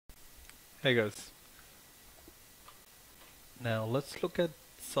Hey guys, now let's look at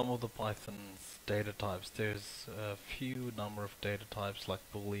some of the Python's data types. There's a few number of data types like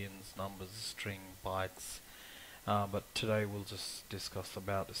booleans, numbers, string, bytes, but today we'll just discuss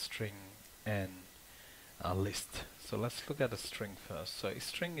about a string and a list. So let's look at a string first. So a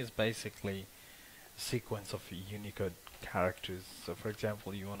string is basically a sequence of Unicode characters. So for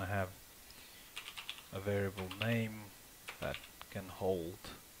example, you want to have a variable name that can hold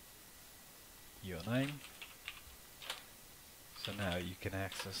your name. So now you can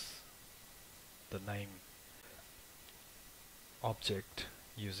access the name object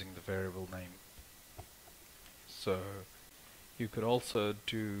using the variable name. So you could also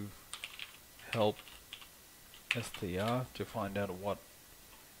do help str to find out what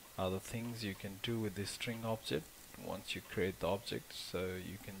are the things you can do with this string object once you create the object. So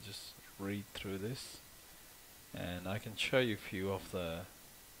you can just read through this, and I can show you a few of the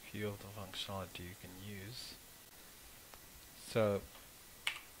functionality you can use. So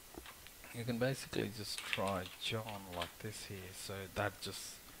you can basically just try John like this here, so that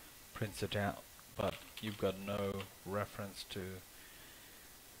just prints it out, but you've got no reference to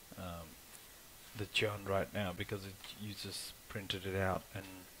the John right now because you just printed it out and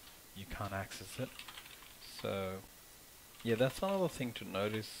you can't access it. So yeah, that's another thing to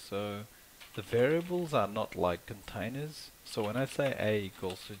notice. So the variables are not like containers. So when I say a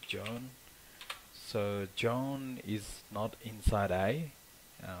equals to John, so John is not inside a.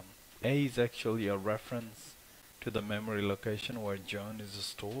 A is actually a reference to the memory location where John is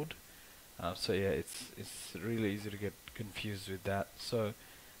stored. So yeah, it's really easy to get confused with that. So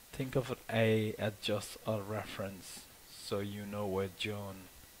think of A as just a reference, so you know where John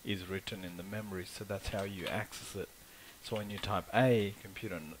is written in the memory. So that's how you access it. So when you type A,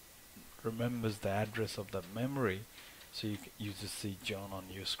 computer remembers the address of the memory, so you just see John on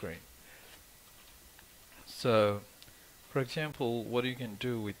your screen. So, for example, what you can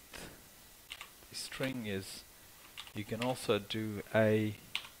do with string is you can also do A1,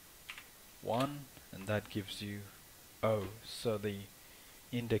 and that gives you O. So the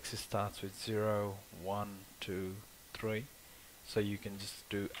index starts with 0, 1, 2, 3. So you can just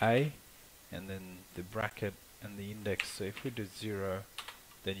do A and then the bracket and the index. So if we do 0,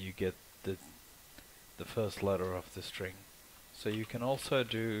 then you get the first letter of the string. So you can also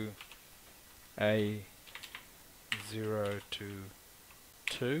do A 0 to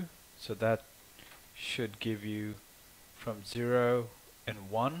 2. So that should give you from 0 and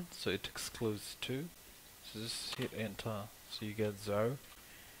 1. So it excludes 2. So just hit enter. So you get 0.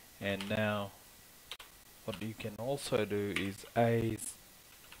 And now what you can also do is A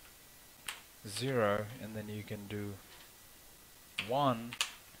 0, and then you can do 1,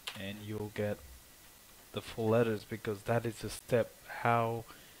 and you'll get the full letters, because that is a step how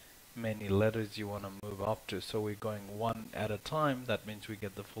many letters you want to move up to. So we're going one at a time. That means we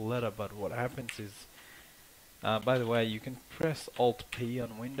get the full letter. But what happens is, by the way, you can press Alt P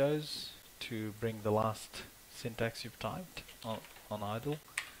on Windows to bring the last syntax you've typed on idle.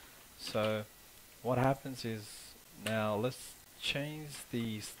 So what happens is, now let's change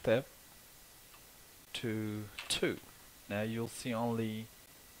the step to 2. Now you'll see only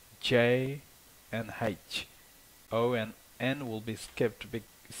J and H. O and N will be skipped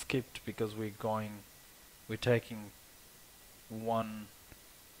because we're taking one,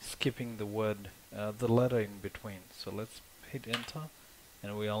 skipping the word, the letter in between. So let's hit enter,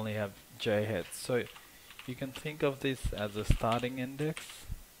 and we only have J head. So you can think of this as a starting index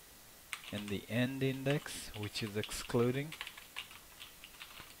and the end index, which is excluding,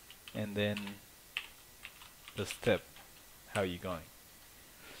 and then the step, how you're going.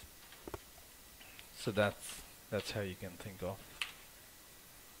 So that's how you can think of.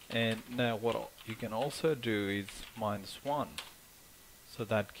 And now what you can also do is -1. So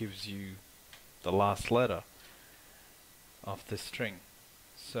that gives you the last letter of the string.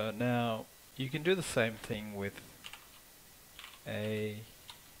 So now you can do the same thing with a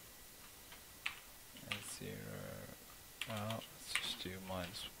 0. Let's just do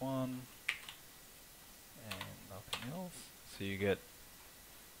 -1 and nothing else. So you get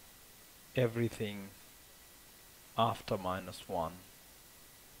everything after -1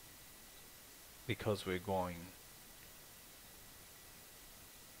 because we're going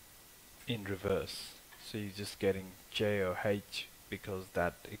in reverse. So you're just getting J or H because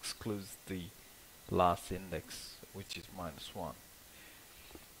that excludes the last index, which is -1.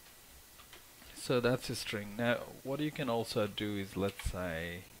 So that's a string. Now what you can also do is, let's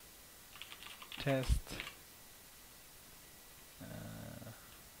say, test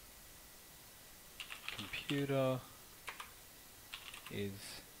computer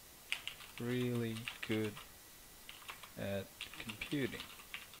is really good at computing.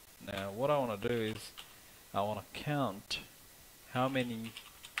 Now what I want to do is I want to count how many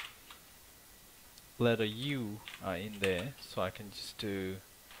letter U are in there, so I can just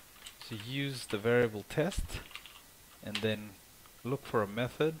use the variable test and then look for a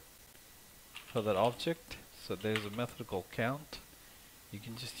method for that object. So there's a method called count. You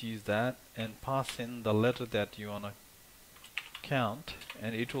can just use that and pass in the letter that you want to count,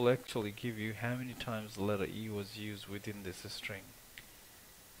 and it will actually give you how many times the letter E was used within this string.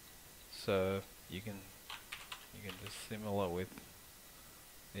 So you can do similar with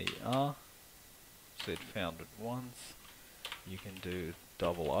the R. So it found it once. You can do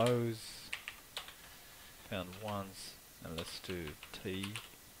double O's, found once, and let's do T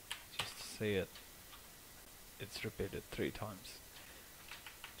just to see it. It's repeated 3 times.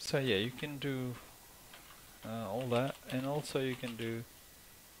 So yeah, you can do all that, and also you can do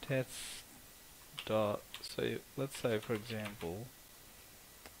test dot. So let's say, for example,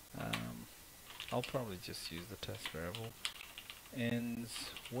 I'll probably just use the test variable ends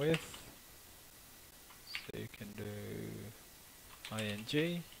with. So you can do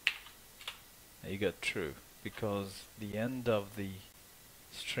ing. You got true because the end of the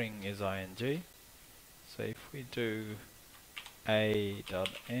string is ing. So if we do a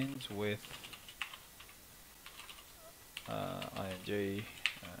dot ends with ing,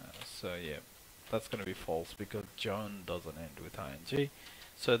 so yeah, that's going to be false because John doesn't end with ing.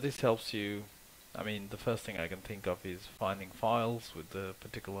 So this helps you. I mean, the first thing I can think of is finding files with the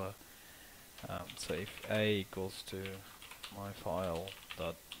particular. So if a equals to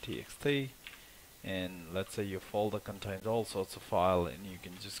myfile.txt, and let's say your folder contains all sorts of files, and you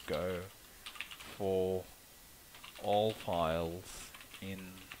can just go for all files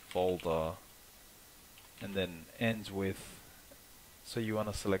in folder and then ends with. So you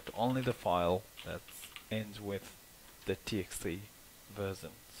want to select only the file that ends with the txt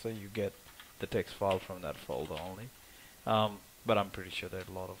version, so you get the text file from that folder only. But I'm pretty sure there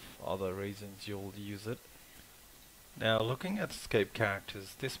are a lot of other reasons you'll use it. Now looking at escape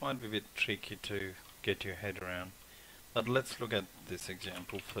characters, this might be a bit tricky to get your head around, but let's look at this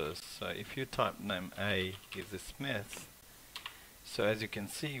example first. So if you type name A is a Smith, so as you can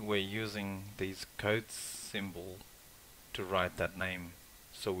see we're using these quotes symbol to write that name,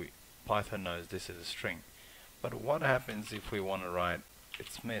 so Python knows this is a string. But what happens if we want to write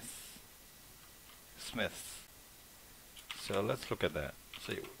it's Smiths? So let's look at that.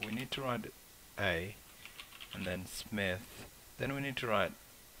 So we need to write A and then Smith. Then we need to write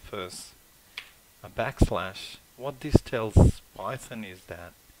first a backslash. What this tells Python is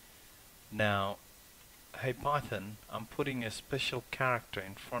that now, hey Python, I'm putting a special character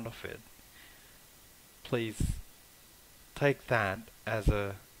in front of it. Please take that as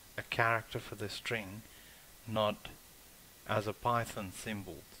a character for the string, not as a Python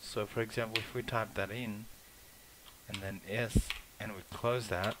symbol. So for example, if we type that in and then S and we close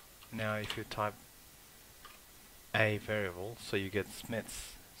that, now if you type a variable, so you get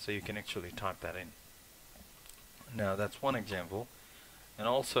Smiths, so you can actually type that in. Now that's one example. And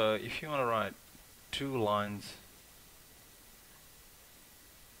also if you want to write 2 lines,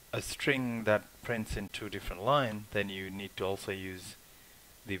 a string that prints in 2 different lines, then you need to also use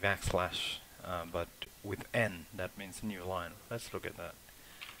the backslash, but with n, that means new line. Let's look at that.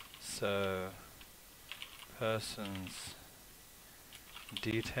 So person's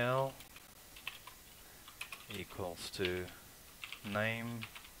detail equals to name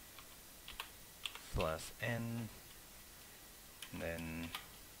 /n, and then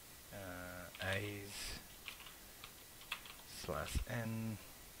a's /n,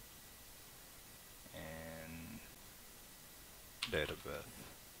 and date of birth.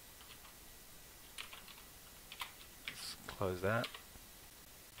 Let's close that.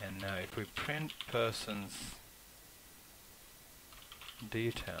 And now if we print person's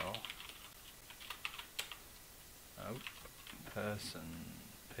detail, person,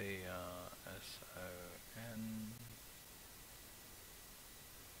 P-R-S-O-N,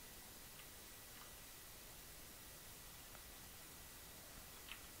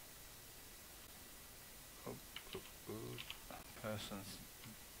 person's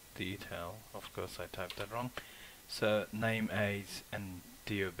detail, of course I typed that wrong, so name A's and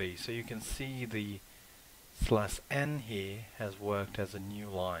DOB. So you can see the /n here has worked as a new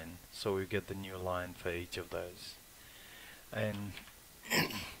line, so we get the new line for each of those. And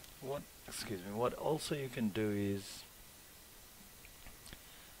what also you can do is,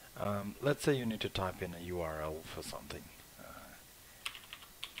 let's say you need to type in a URL for something,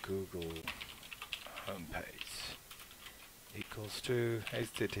 Google homepage. equals to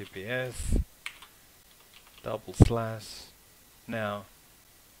https // now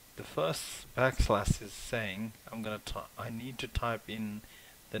the first backslash is saying I need to type in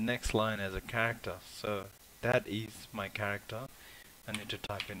the next line as a character, so that is my character. I need to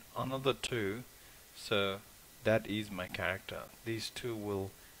type in another two, so that is my character. These two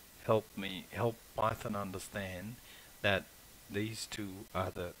will help Python understand that these two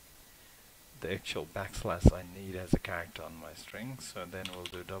are the actual backslash I need as a character on my string. So then we'll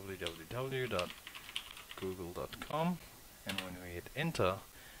do www.google.com, and when we hit enter,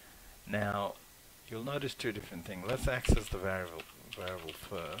 now you'll notice two different things. Let's access the variable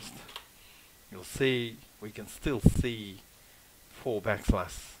first. You'll see we can still see 4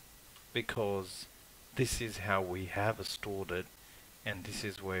 backslash because this is how we have stored it, and this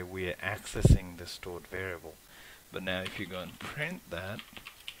is where we are accessing the stored variable. But now if you go and print that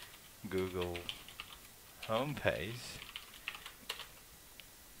Google homepage,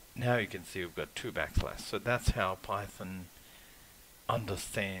 now you can see we've got 2 backslash. So that's how Python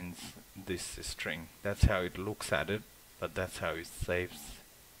understands this string. That's how it looks at it, but that's how it saves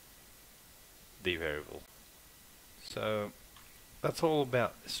the variable. So that's all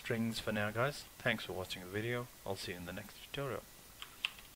about strings for now, guys. Thanks for watching the video. I'll see you in the next tutorial.